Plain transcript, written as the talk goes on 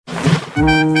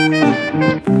Welcome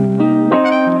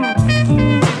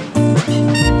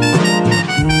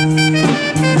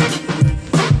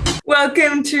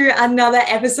to another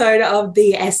episode of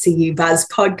the SCU Buzz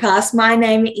podcast. My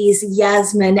name is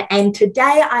Yasmin, and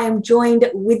today I am joined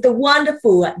with the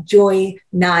wonderful Joy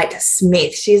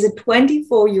Knight-Smith. She is a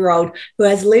 24-year-old who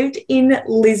has lived in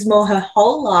Lismore her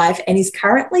whole life and is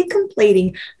currently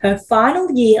completing her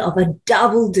final year of a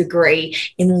double degree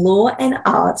in law and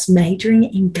arts, majoring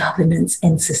in governance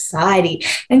and society.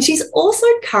 And she's also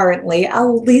currently a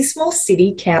Lismore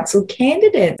City Council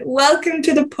candidate. Welcome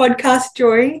to the podcast,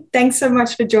 Joy. Thanks so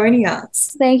much for joining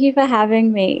us. Thank you for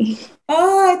having me.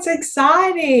 Oh, it's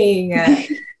exciting.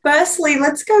 Firstly,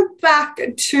 let's go back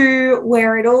to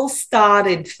where it all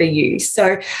started for you.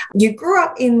 So you grew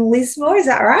up in Lismore, is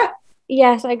that right?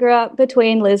 Yes, I grew up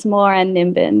between Lismore and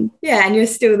Nimbin. Yeah, and you're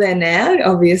still there now,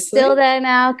 obviously. Still there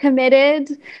now,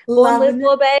 committed. Born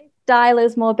Lismore based, die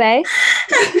Lismore based.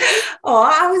 Oh,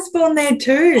 I was born there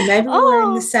too. Maybe we're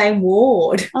in the same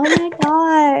ward. Oh my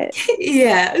God.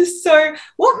 Yeah. So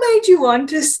what made you want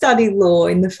to study law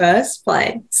in the first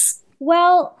place?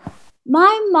 Well,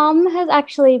 my mum has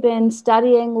actually been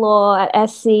studying law at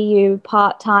SCU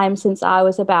part-time since I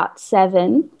was about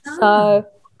 7. So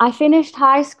I finished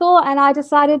high school and I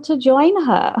decided to join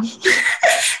her.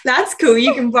 That's cool.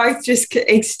 You can both just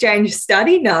exchange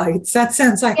study notes. That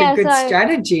sounds like a good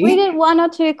strategy. We did 1 or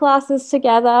 2 classes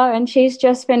together and she's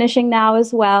just finishing now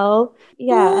as well.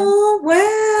 Yeah. Oh,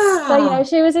 wow. So, yeah,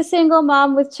 she was a single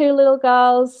mom with 2 little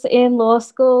girls in law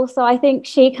school. So I think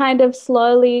she kind of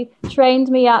slowly trained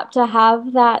me up to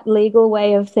have that legal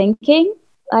way of thinking.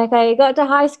 Like I got to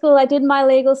high school, I did my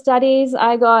legal studies,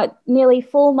 I got nearly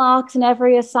full marks in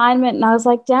every assignment, and I was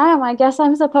like, damn, I guess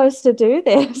I'm supposed to do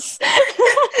this.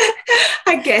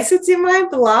 I guess it's in my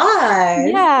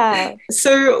blood. Yeah.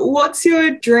 So what's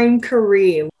your dream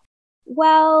career?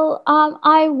 Well,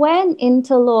 I went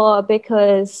into law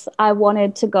because I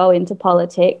wanted to go into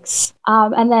politics.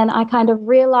 And then I kind of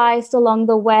realized along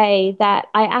the way that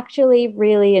I actually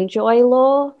really enjoy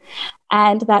law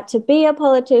and that to be a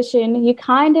politician, you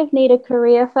kind of need a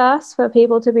career first for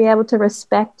people to be able to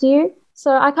respect you.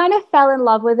 So I kind of fell in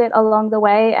love with it along the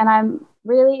way, and I'm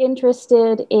really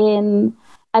interested in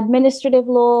administrative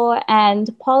law and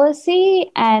policy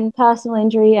and personal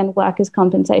injury and workers'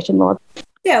 compensation law.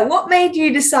 Yeah, what made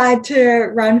you decide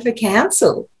to run for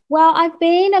council? Well, I've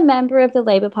been a member of the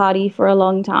Labor Party for a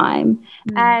long time.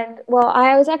 And, well,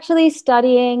 I was actually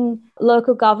studying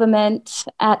local government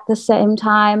at the same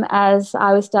time as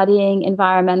I was studying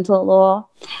environmental law.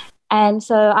 And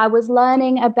so I was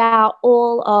learning about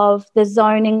all of the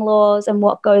zoning laws and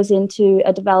what goes into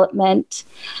a development.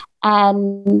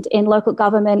 And in local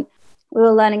government, we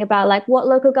were learning about like what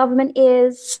local government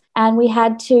is, and we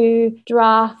had to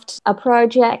draft a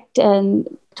project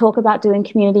and talk about doing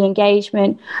community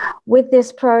engagement with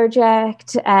this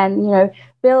project and,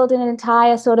 build an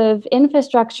entire sort of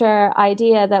infrastructure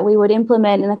idea that we would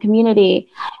implement in the community.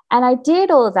 And I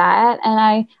did all that,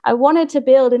 and I wanted to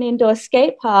build an indoor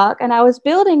skate park, and I was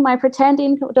building my pretend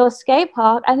indoor skate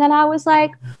park, and then I was like,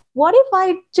 what if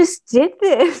I just did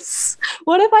this?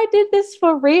 What if I did this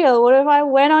for real? What if I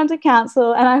went on to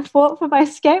council and I fought for my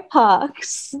skate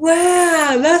parks?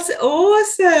 Wow, that's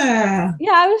awesome.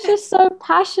 Yeah, I was just so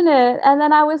passionate. And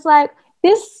then I was like,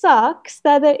 this sucks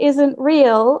that it isn't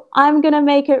real. I'm going to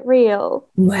make it real.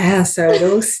 Wow, so it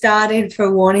all started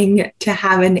for wanting to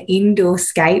have an indoor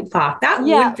skate park. That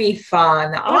would be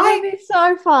fun. It would be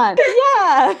so fun.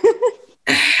 Yeah.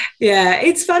 Yeah,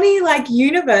 it's funny, like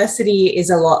university is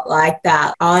a lot like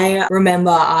that. I remember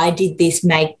I did this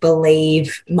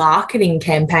make-believe marketing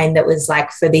campaign that was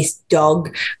like for this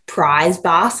dog prize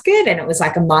basket, and it was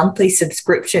like a monthly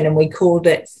subscription, and we called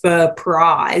it Fur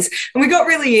Prize. And we got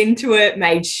really into it,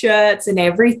 made shirts and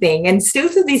everything. And still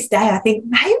to this day, I think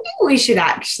maybe we should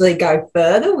actually go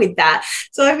further with that.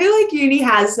 So I feel like uni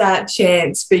has that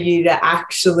chance for you to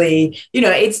actually,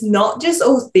 it's not just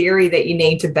all theory that you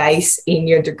need to base in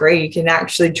your degree. You can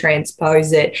actually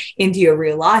transpose it into your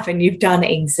real life, and you've done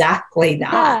exactly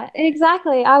that. Yeah,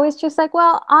 exactly. I was just like,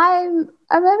 well, I'm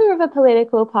a member of a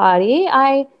political party.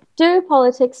 I do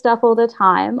politics stuff all the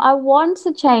time. I want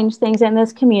to change things in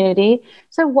this community.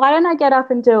 So why don't I get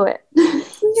up and do it?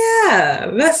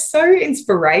 Yeah, that's so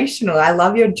inspirational. I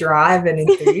love your drive and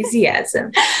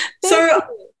enthusiasm. So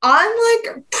I'm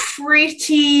like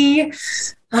pretty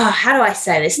how do I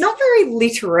say this? Not very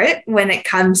literate when it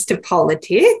comes to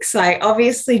politics. Like,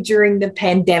 obviously, during the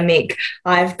pandemic,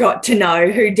 I've got to know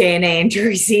who Dan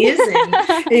Andrews is and,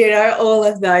 all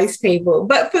of those people.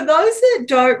 But for those that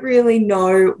don't really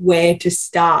know where to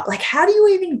start, like, how do you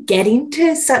even get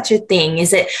into such a thing?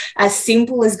 Is it as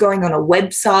simple as going on a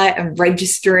website and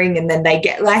registering and then they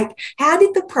get, like, how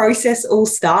did the process all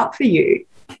start for you?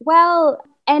 Well,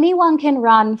 anyone can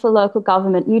run for local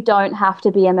government. You don't have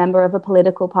to be a member of a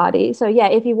political party. So yeah,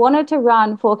 if you wanted to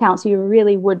run for council, you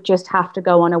really would just have to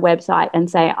go on a website and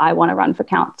say, I want to run for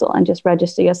council, and just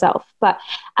register yourself. But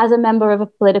as a member of a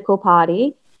political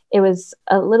party, it was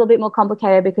a little bit more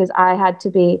complicated because I had to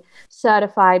be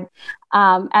certified.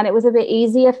 And it was a bit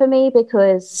easier for me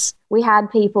because we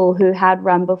had people who had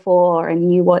run before and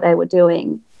knew what they were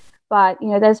doing. But,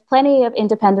 there's plenty of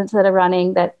independents that are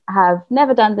running that have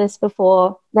never done this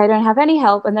before. They don't have any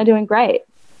help and they're doing great.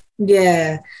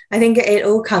 Yeah, I think it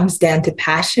all comes down to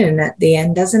passion at the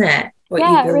end, doesn't it? What you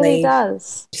believe. It really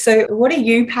does. So what are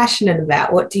you passionate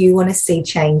about? What do you want to see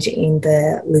change in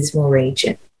the Lismore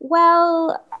region?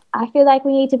 Well, I feel like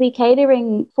we need to be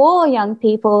catering for young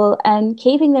people and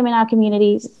keeping them in our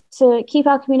communities to keep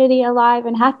our community alive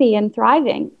and happy and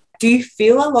thriving. Do you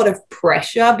feel a lot of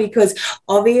pressure? Because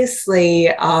obviously,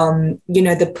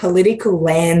 the political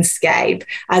landscape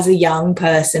as a young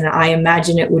person, I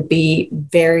imagine it would be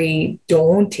very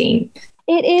daunting.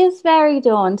 It is very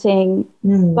daunting,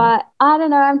 but I don't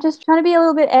know. I'm just trying to be a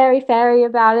little bit airy-fairy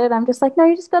about it. I'm just like, no,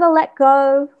 you just got to let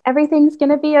go. Everything's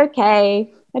going to be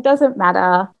okay. It doesn't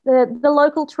matter. The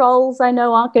local trolls I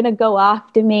know aren't going to go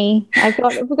after me.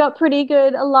 We've got pretty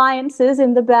good alliances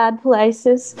in the bad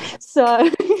places, so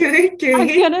I'm going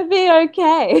to be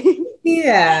okay.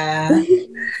 Yeah.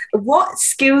 What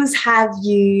skills have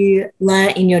you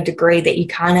learnt in your degree that you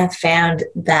kind of found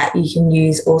that you can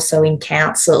use also in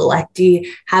council? Like, do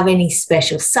you have any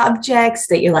special subjects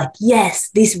that you're like, yes,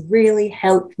 this really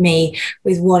helped me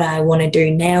with what I want to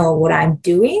do now or what I'm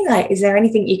doing? Like, is there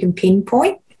anything you can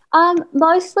pinpoint?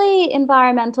 Mostly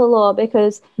environmental law,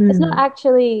 because it's not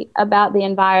actually about the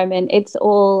environment. It's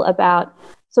all about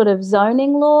sort of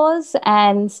zoning laws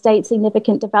and state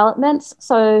significant developments.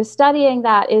 So studying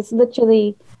that is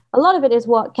literally, a lot of it is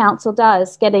what council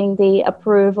does, getting the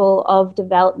approval of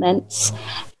developments.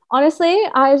 Honestly,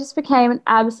 I just became an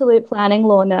absolute planning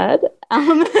law nerd.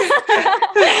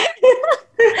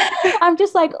 I'm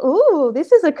just like, ooh,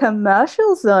 this is a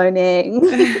commercial zoning.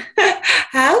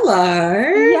 Hello.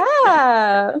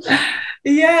 Yeah.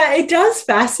 Yeah, it does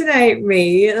fascinate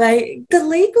me. Like the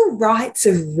legal rights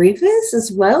of rivers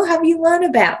as well. Have you learned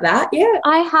about that yet?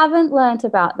 I haven't learnt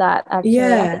about that, actually.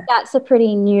 Yeah. I think that's a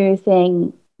pretty new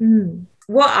thing.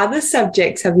 What other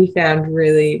subjects have you found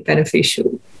really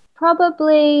beneficial?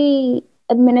 Probably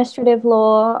administrative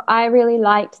law. I really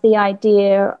liked the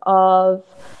idea of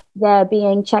there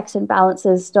being checks and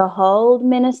balances to hold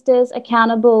ministers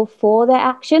accountable for their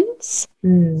actions.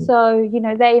 So,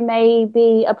 they may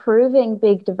be approving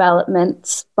big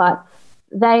developments, but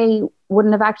they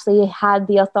wouldn't have actually had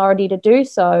the authority to do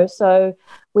so. So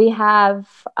we have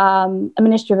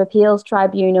administrative appeals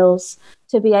tribunals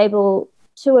to be able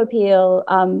to appeal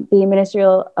the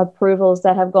ministerial approvals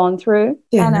that have gone through.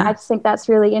 Yeah. And I just think that's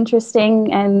really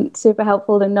interesting and super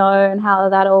helpful to know and how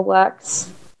that all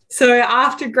works. So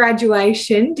after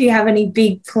graduation, do you have any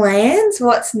big plans?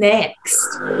 What's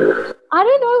next? I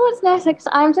don't know what's next.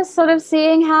 I'm just sort of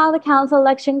seeing how the council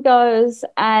election goes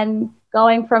and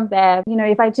going from there.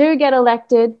 If I do get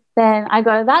elected, then I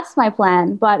go, that's my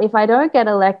plan. But if I don't get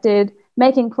elected,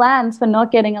 making plans for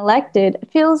not getting elected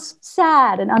feels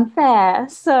sad and unfair.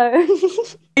 So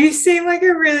you seem like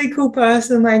a really cool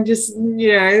person, like just,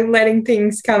 letting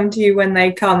things come to you when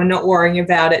they come and not worrying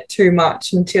about it too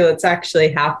much until it's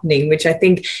actually happening, which I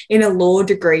think in a law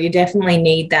degree, you definitely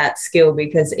need that skill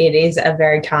because it is a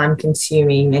very time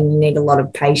consuming and you need a lot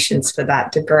of patience for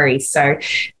that degree. So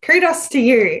kudos to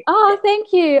you. Oh,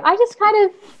 thank you. I just I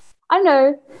don't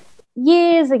know,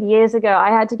 years and years ago, I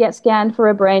had to get scanned for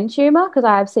a brain tumor because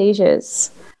I have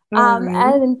seizures.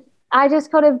 And I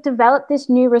just kind of developed this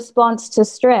new response to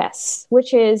stress,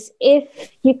 which is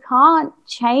if you can't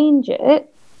change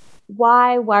it,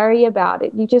 why worry about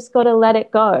it? You just got to let it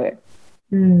go.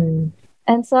 And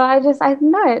so I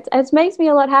know it makes me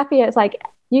a lot happier. It's like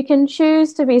you can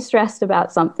choose to be stressed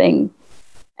about something.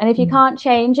 And if you can't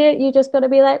change it, you just got to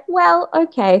be like, well,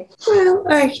 okay.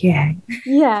 Yeah.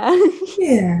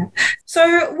 Yeah.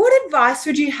 So what advice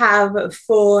would you have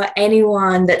for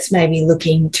anyone that's maybe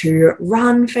looking to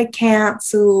run for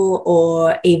council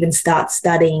or even start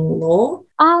studying law?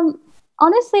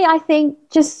 Honestly, I think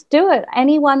just do it.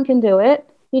 Anyone can do it.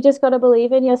 You just got to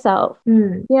believe in yourself.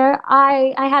 You know,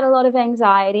 I had a lot of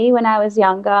anxiety when I was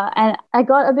younger, and I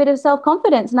got a bit of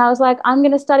self-confidence, and I was like, I'm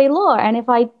going to study law. And if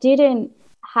I didn't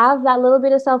have that little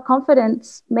bit of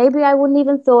self-confidence, maybe I wouldn't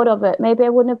even thought of it. Maybe I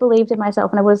wouldn't have believed in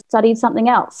myself and I would have studied something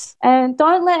else. And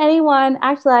don't let anyone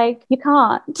act like you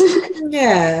can't.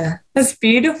 Yeah, that's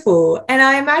beautiful. And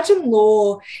I imagine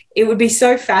law, it would be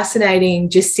so fascinating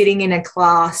just sitting in a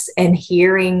class and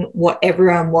hearing what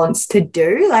everyone wants to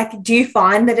do. Like, do you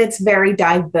find that it's very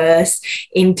diverse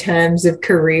in terms of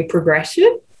career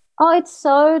progression? Oh, it's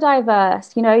so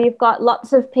diverse. You know, you've got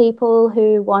lots of people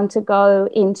who want to go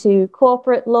into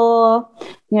corporate law,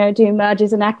 you know, do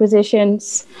mergers and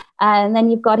acquisitions. And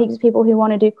then you've got heaps of people who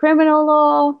want to do criminal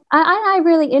law. I'm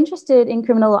really interested in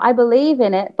criminal law. I believe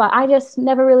in it, but I just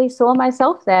never really saw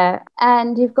myself there.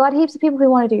 And you've got heaps of people who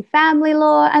want to do family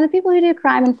law, and the people who do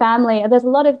crime and family. There's a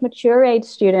lot of mature age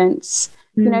students,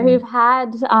 you know, who've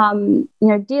had, you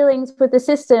know, dealings with the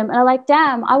system and are like,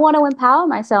 damn, I want to empower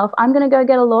myself. I'm going to go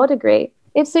get a law degree.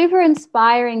 It's super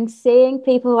inspiring seeing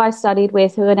people who I studied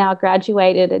with who are now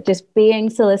graduated at just being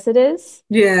solicitors.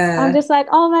 Yeah. I'm just like,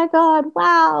 oh my God,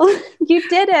 wow, you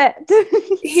did it.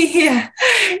 Yeah,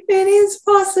 it is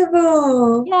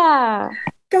possible. Yeah.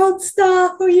 Gold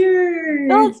star for you.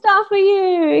 Gold star for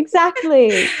you.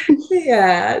 Exactly.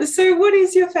 Yeah. So what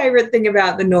is your favorite thing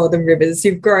about the Northern Rivers?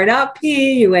 You've grown up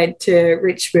here, you went to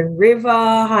Richmond River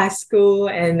High School,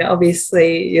 and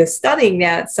obviously you're studying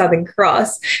now at Southern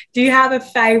Cross. Do you have a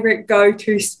favorite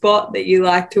go-to spot that you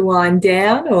like to wind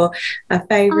down, or a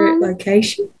favorite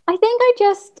location? I think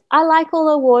I like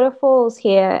all the waterfalls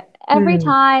here. Every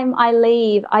time I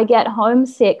leave, I get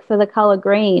homesick for the color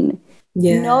green.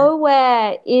 Yeah.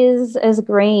 Nowhere is as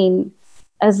green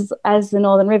as the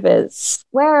Northern Rivers.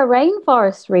 We're a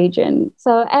rainforest region,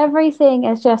 so everything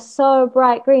is just so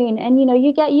bright green, and you know,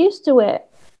 you get used to it.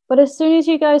 But as soon as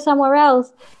you go somewhere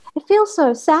else, it feels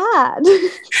so sad.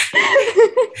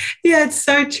 Yeah, it's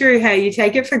so true how you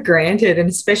take it for granted, and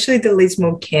especially the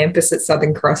Lismore campus at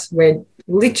Southern Cross, we're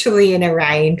literally in a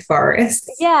rainforest.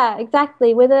 Yeah,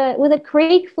 exactly. With a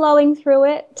creek flowing through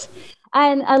it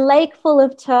and a lake full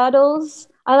of turtles.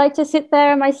 I like to sit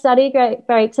there in my study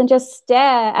breaks and just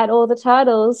stare at all the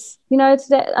turtles. You know,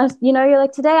 today, you're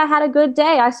like, today I had a good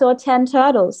day. I saw 10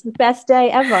 turtles, the best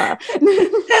day ever.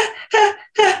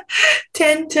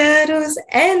 10 turtles,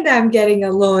 and I'm getting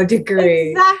a law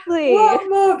degree. Exactly. What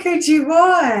more could you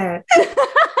want?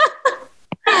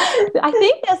 I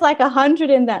think there's like 100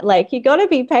 in that lake. You got to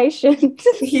be patient.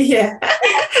 Yeah,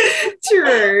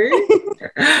 true.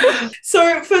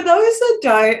 So for those that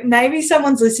don't, maybe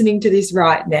someone's listening to this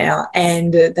right now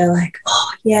and they're like,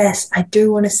 oh, yes, I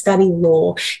do want to study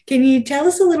law. Can you tell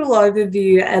us a little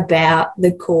overview about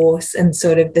the course and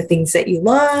sort of the things that you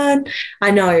learn?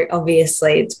 I know,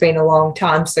 obviously, it's been a long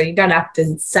time, so you don't have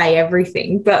to say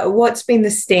everything, but what's been the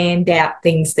standout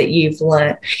things that you've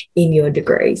learned in your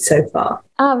degree so far?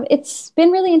 It's been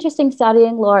really interesting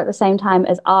studying law at the same time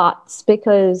as arts,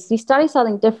 because you study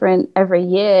something different every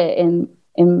year in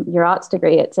your arts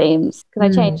degree, it seems,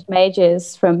 because I changed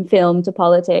majors from film to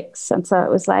politics. And so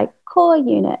it was like core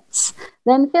units,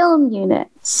 then film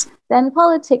units, then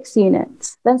politics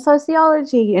units, then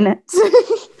sociology units.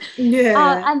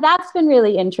 Yeah. And that's been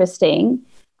really interesting.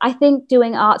 I think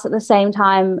doing arts at the same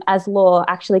time as law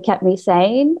actually kept me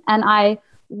sane. And I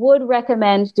would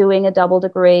recommend doing a double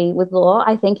degree with law.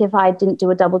 I think if I didn't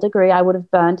do a double degree, I would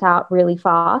have burnt out really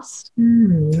fast.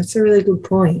 That's a really good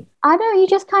point. I know, you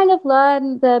just kind of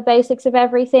learn the basics of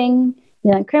everything,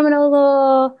 you know, criminal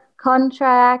law,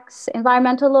 contracts,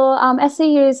 environmental law.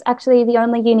 SCU is actually the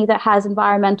only uni that has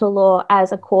environmental law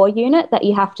as a core unit that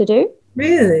you have to do.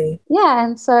 Really? Yeah,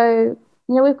 and so,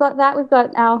 you know, we've got that. We've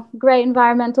got our great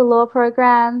environmental law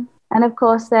program. And of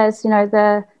course, there's, you know,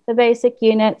 the basic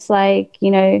units like,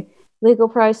 you know, legal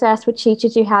process, which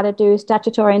teaches you how to do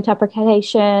statutory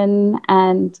interpretation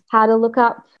and how to look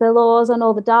up the laws on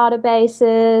all the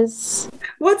databases.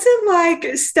 What's it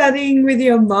like studying with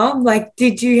your mum? Like,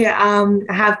 did you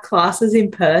have classes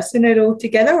in person at all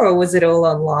together, or was it all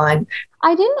online?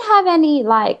 I didn't have any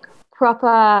like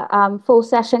proper full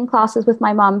session classes with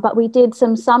my mum, but we did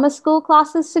some summer school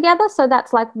classes together. So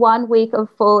that's like 1 week of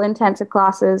full intensive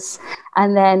classes,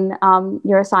 and then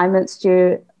your assignments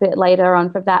due bit later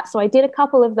on from that. So I did a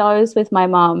couple of those with my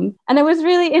mum, and it was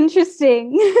really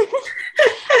interesting.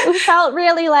 It felt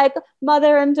really like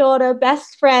mother and daughter,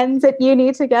 best friends at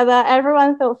uni together.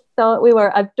 Everyone thought we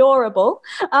were adorable.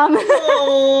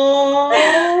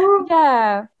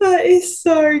 Yeah. That is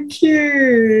so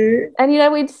cute.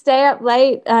 And, we'd stay up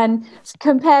late and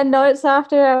compare notes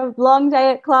after a long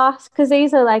day at class, because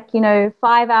these are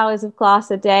 5 hours of class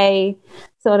a day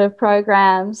sort of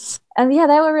programs. And yeah,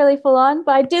 they were really full on,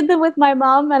 but I did them with my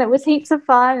mum and it was heaps of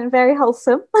fun and very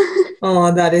wholesome.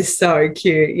 Oh, that is so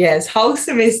cute. Yes,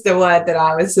 wholesome is the word that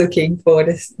I was looking for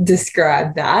to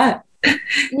describe that.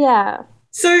 Yeah.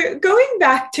 So going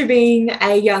back to being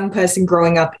a young person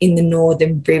growing up in the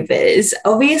Northern Rivers,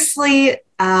 obviously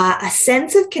a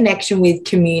sense of connection with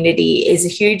community is a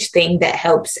huge thing that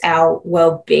helps our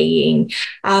well-being.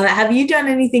 Have you done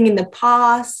anything in the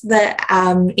past that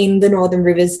in the Northern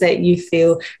Rivers that you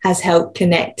feel has helped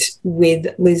connect with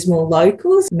Lismore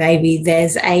locals? Maybe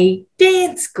there's a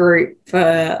dance group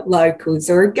for locals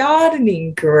or a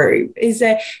gardening group. Is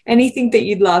there anything that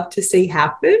you'd love to see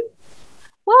happen?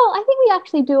 Well, I think we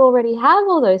actually do already have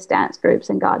all those dance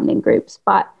groups and gardening groups,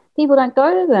 but people don't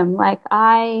go to them.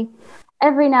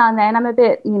 Every now and then, I'm a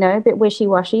bit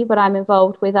wishy-washy, but I'm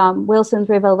involved with Wilson's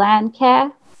River Land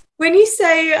Care. When you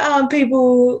say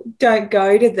people don't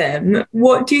go to them,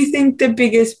 what do you think the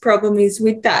biggest problem is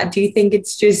with that? Do you think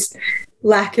it's just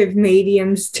lack of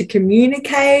mediums to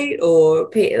communicate, or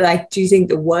do you think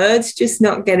the word's just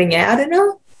not getting out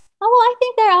enough? Oh, well, I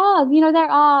think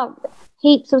there are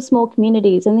heaps of small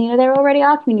communities, and there already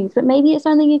are communities, but maybe it's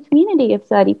only a community of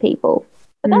 30 people,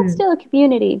 but that's still a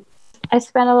community. I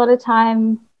spent a lot of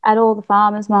time at all the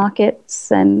farmers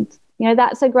markets, and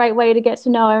that's a great way to get to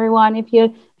know everyone. If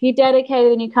you're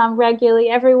dedicated and you come regularly,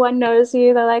 everyone knows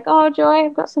you. They're like, "Oh, Joy,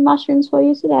 I've got some mushrooms for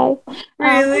you today."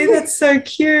 Really? That's so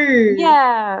cute.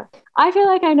 Yeah. I feel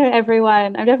like I know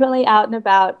everyone. I'm definitely out and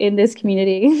about in this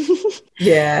community.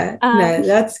 Yeah, no,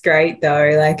 that's great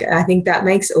though. I think that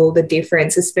makes all the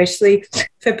difference, especially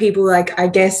for people I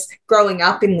guess growing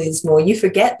up in Lismore, you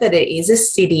forget that it is a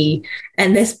city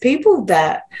and there's people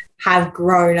that have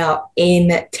grown up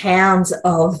in towns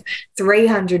of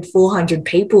 300, 400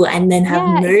 people and then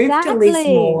have moved to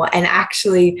Lismore and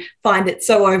actually find it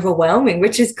so overwhelming,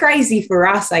 which is crazy for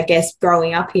us, I guess,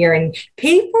 growing up here. And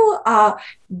people are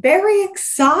very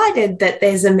excited that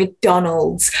there's a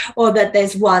McDonald's or that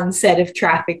there's one set of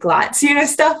traffic lights,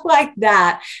 stuff like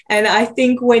that. And I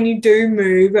think when you do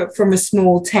move from a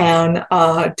small town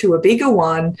to a bigger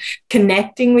one,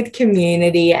 connecting with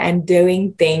community and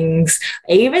doing things,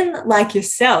 even like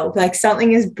yourself, like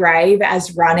something as brave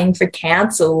as running for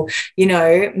council,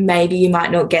 maybe you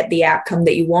might not get the outcome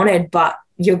that you wanted, but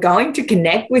you're going to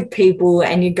connect with people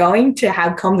and you're going to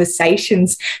have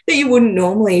conversations that you wouldn't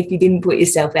normally if you didn't put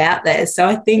yourself out there. So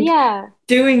I think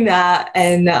doing that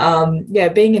and,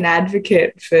 being an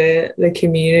advocate for the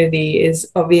community is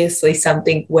obviously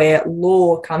something where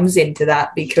law comes into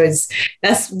that, because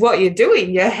that's what you're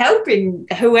doing. You're helping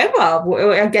whoever.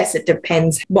 Well, I guess it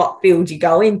depends what field you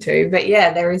go into. But,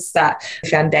 there is that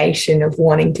foundation of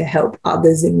wanting to help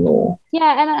others in law.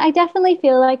 Yeah, and I definitely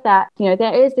feel like that.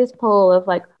 There is this pull of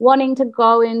wanting to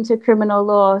go into criminal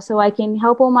law so I can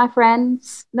help all my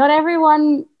friends. Not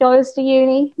everyone goes to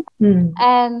uni.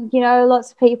 And,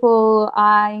 lots of people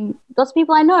I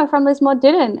know from Lismore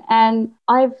didn't. And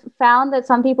I've found that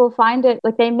some people find it,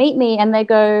 they meet me and they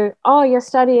go, "Oh, you're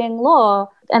studying law."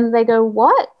 And they go,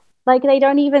 "What?" They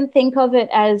don't even think of it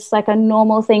as a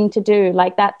normal thing to do.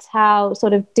 That's how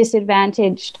sort of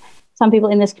disadvantaged some people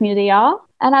in this community are.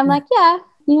 And I'm like,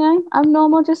 I'm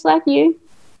normal just like you.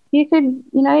 You could,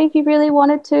 if you really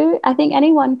wanted to, I think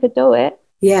anyone could do it.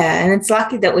 Yeah, and it's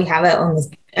lucky that we have it on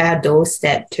our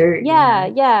doorstep too.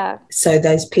 Yeah. So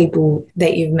those people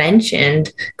that you've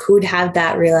mentioned could have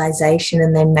that realization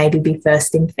and then maybe be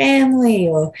first in family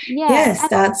or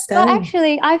start studying. But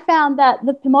actually, I found that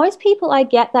the most people I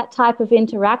get that type of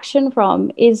interaction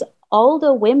from is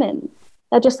older women.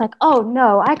 They're just like, "Oh,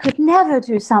 no, I could never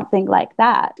do something like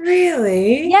that."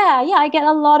 Really? Yeah. I get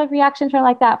a lot of reactions from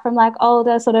that, from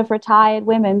older sort of retired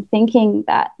women thinking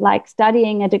that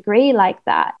studying a degree like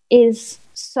that is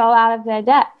so out of their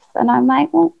depth. And I'm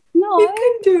like, well, no. You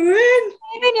can do it.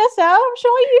 Believe in yourself. I'm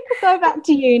sure you could go back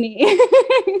to uni.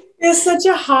 You're such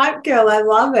a hype girl. I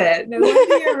love it. No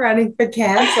wonder you're running for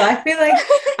council. I feel like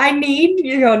I need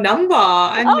your number.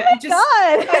 God.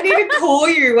 I need to call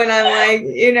you when I'm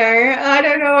I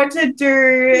don't know what to do.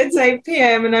 It's 8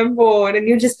 p.m. and I'm bored. And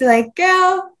you'll just be like,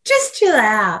 "Girl, just chill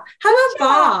out. Have a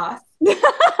bath. Make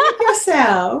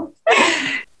yourself."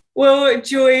 Well,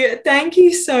 Joy, thank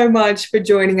you so much for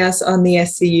joining us on the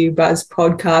SCU Buzz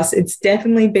podcast. It's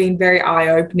definitely been very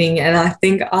eye-opening, and I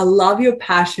think I love your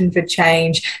passion for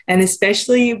change, and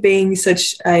especially being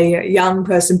such a young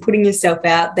person, putting yourself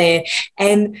out there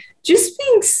and just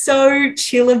being so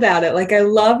chill about it. Like, I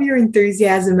love your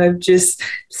enthusiasm of just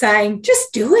saying,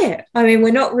 just do it. I mean,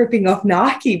 we're not ripping off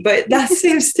Nike, but that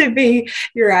seems to be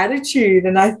your attitude.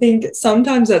 And I think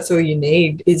sometimes that's all you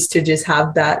need, is to just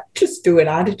have that just do it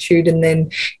attitude. And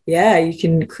then, yeah, you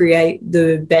can create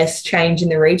the best change in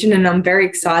the region. And I'm very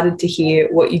excited to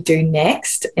hear what you do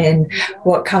next and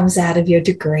what comes out of your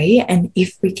degree, and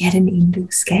if we get an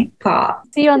indoor skate park.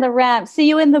 See you on the ramp. See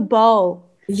you in the bowl.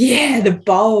 Yeah, the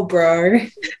bowl, bro.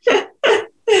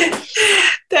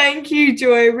 Thank you,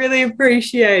 Joy. Really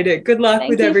appreciate it. Good luck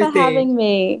with everything. Thank you for having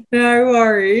me. No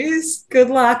worries. Good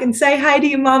luck. And say hi to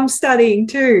your mum studying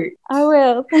too. I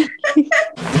will. Thank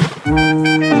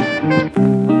you.